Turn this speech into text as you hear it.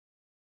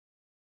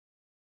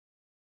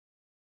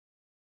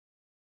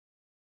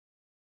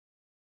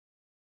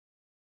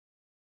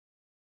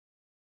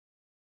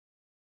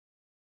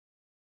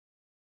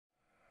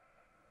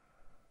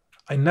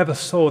I never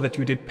saw that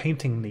you did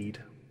painting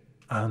need,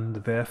 and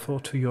therefore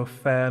to your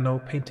fair no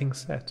painting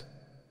set.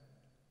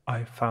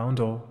 I found,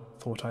 or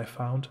thought I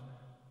found,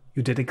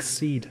 you did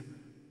exceed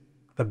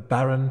the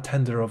barren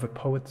tender of a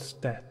poet's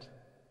debt.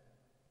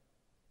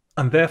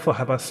 And therefore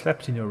have I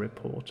slept in your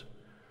report,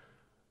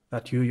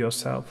 that you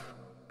yourself,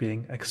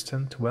 being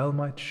extant, well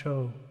might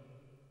show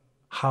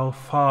how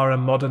far a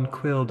modern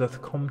quill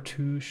doth come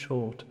too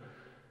short,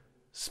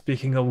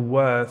 speaking of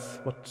worth,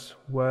 what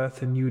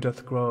worth in you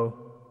doth grow.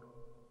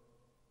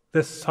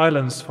 This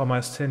silence for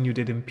my sin you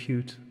did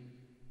impute,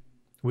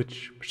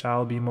 which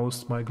shall be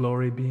most my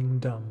glory being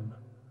dumb.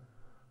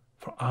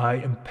 For I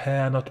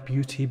impair not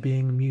beauty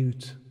being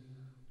mute,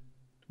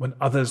 when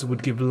others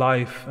would give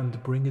life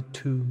and bring a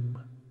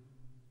tomb.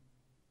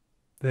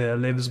 There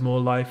lives more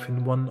life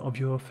in one of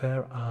your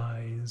fair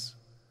eyes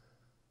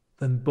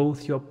than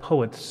both your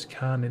poets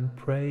can in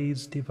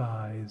praise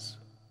devise.